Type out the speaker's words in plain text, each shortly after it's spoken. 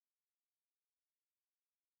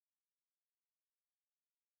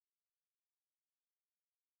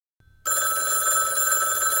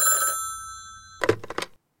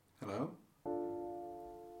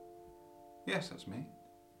Yes, that's me.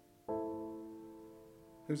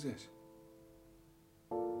 Who's this?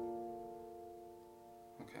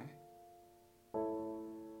 Okay.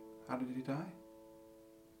 How did he die?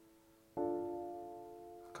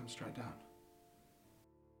 I'll come straight down.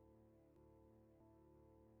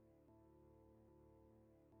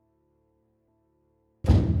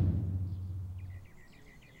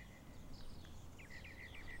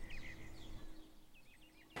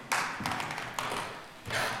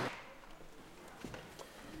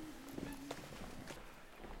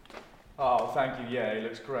 Oh, thank you. Yeah, he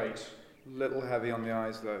looks great. A little heavy on the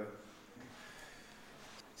eyes, though.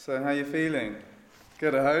 So, how you feeling?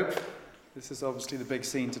 Good, I hope. This is obviously the big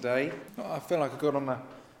scene today. Oh, I feel like I got on a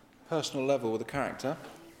personal level with the character.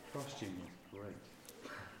 Costume was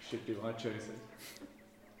great. Should be my choice.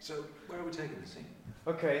 So, where are we taking the scene?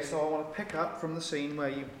 Okay, so I want to pick up from the scene where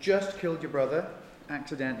you've just killed your brother,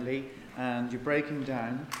 accidentally, and you're breaking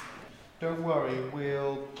down. Don't worry,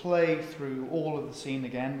 we'll play through all of the scene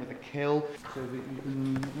again with a kill so that you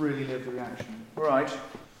can really live the reaction. Right.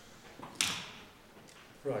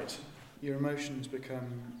 Right. Your emotions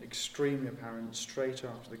become extremely apparent straight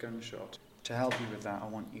after the gunshot. To help you with that, I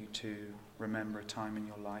want you to remember a time in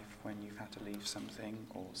your life when you've had to leave something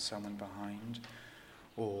or someone behind,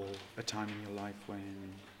 or a time in your life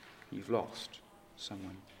when you've lost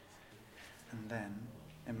someone. And then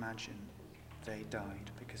imagine they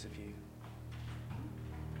died because of you.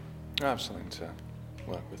 I have something to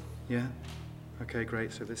work with. Yeah? Okay,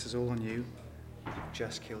 great. So this is all on you. You've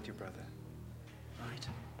just killed your brother. Right?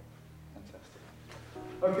 Fantastic.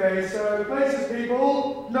 Okay, so places,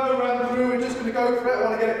 people. No run through. We're just going to go for it. I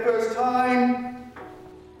want to get it first time.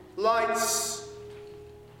 Lights.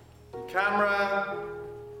 Camera.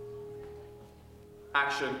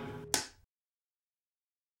 Action.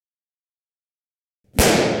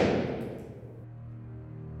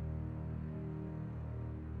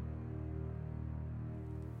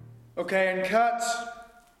 Okay, and cut.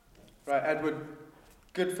 Right, Edward,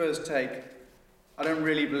 good first take. I don't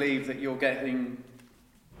really believe that you're getting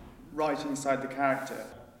right inside the character.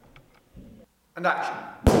 And action.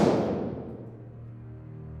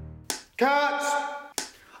 Cut!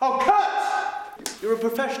 Oh, cut! You're a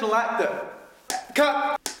professional actor.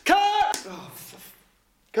 Cut! Cut! Oh,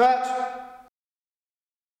 cut!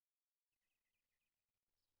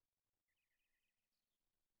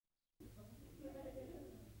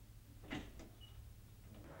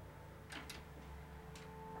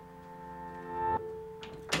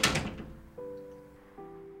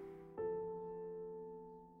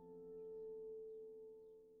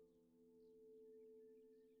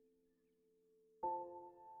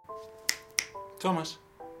 Thomas.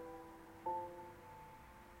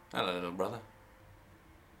 Hello, little brother.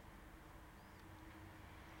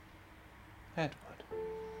 Edward.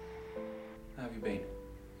 How have you been?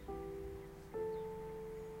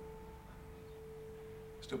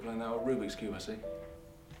 Still playing that old Rubik's Cube, I see.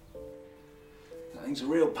 That thing's a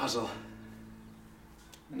real puzzle.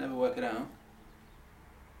 I never work it out.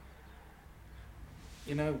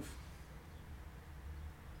 You know,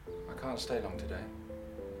 I can't stay long today.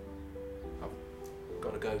 I've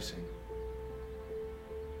got to go soon.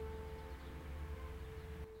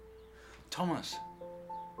 Thomas.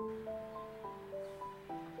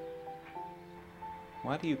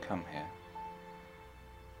 Why do you come here?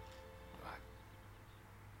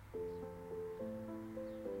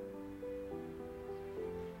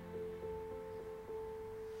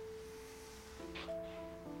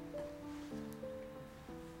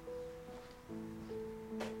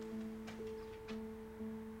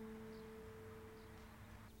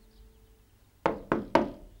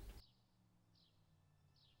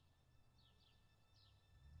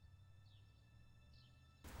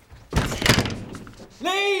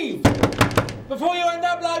 Leave! Before you end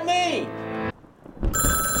up like me!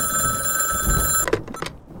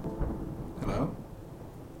 Hello?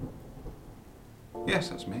 Yes,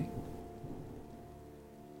 that's me.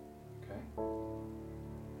 Okay.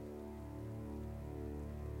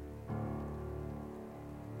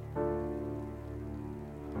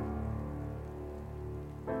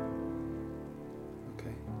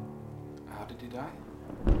 Okay. How did he die?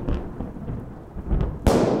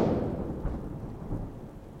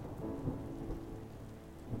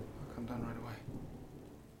 Done right away.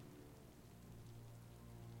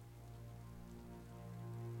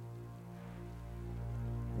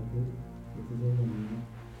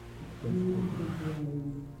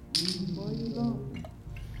 Why are you laughing?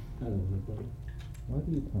 Hello, my brother. Why do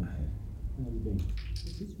you come here? How have you been?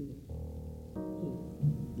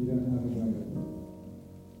 You don't have a driver.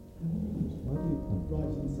 Why do you punch?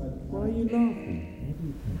 Right inside. Why are you laughing? Why do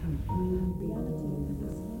you punch?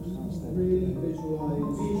 Really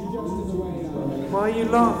visualise. He's just in the way now. Why are you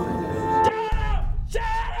laughing? Shut up! Shut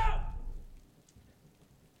up!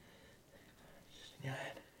 Just in your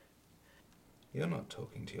head. You're not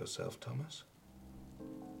talking to yourself, Thomas.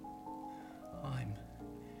 I'm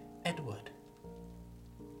Edward.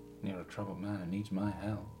 You're a troubled man who needs my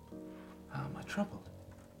help. How am I troubled?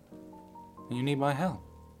 You need my help?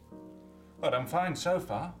 But I'm fine so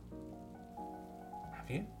far. Have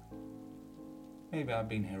you? Maybe I've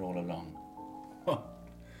been here all along. What?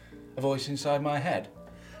 A voice inside my head?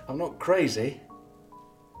 I'm not crazy.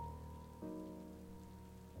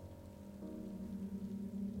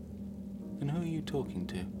 And who are you talking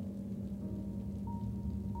to?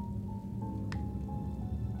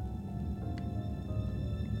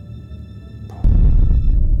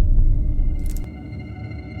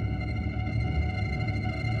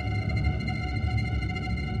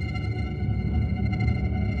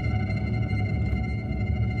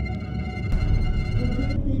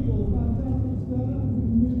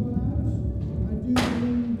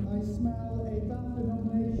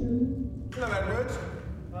 Hello, Edward.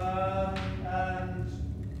 And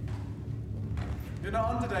you're not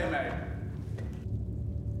on today, mate.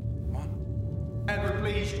 What? Edward,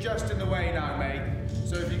 please, you're just in the way now, mate.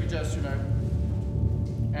 So if you could just,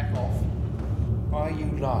 F off. Why are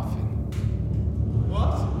you laughing?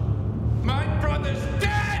 What? My brother's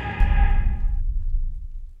dead!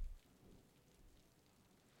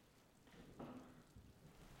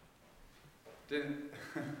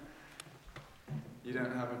 You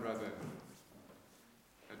don't have a brother,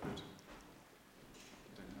 Edward.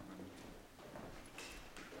 You don't have one.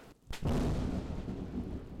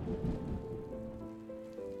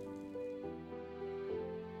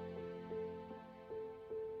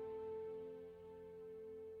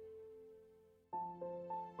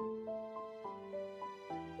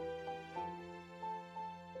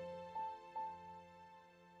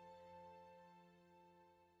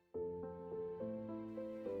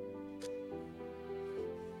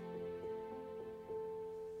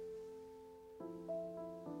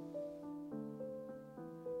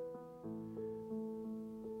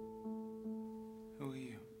 Who are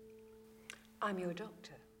you? I'm your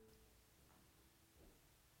doctor.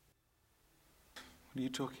 What are you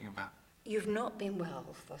talking about? You've not been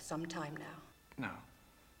well for some time now. No.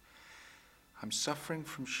 I'm suffering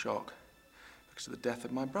from shock because of the death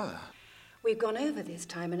of my brother. We've gone over this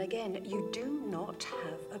time and again. You do not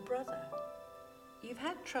have a brother. You've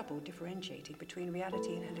had trouble differentiating between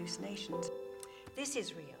reality and hallucinations. This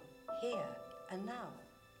is real, here and now.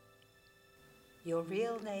 Your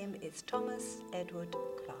real name is Thomas Edward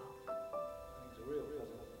Clark. He's a real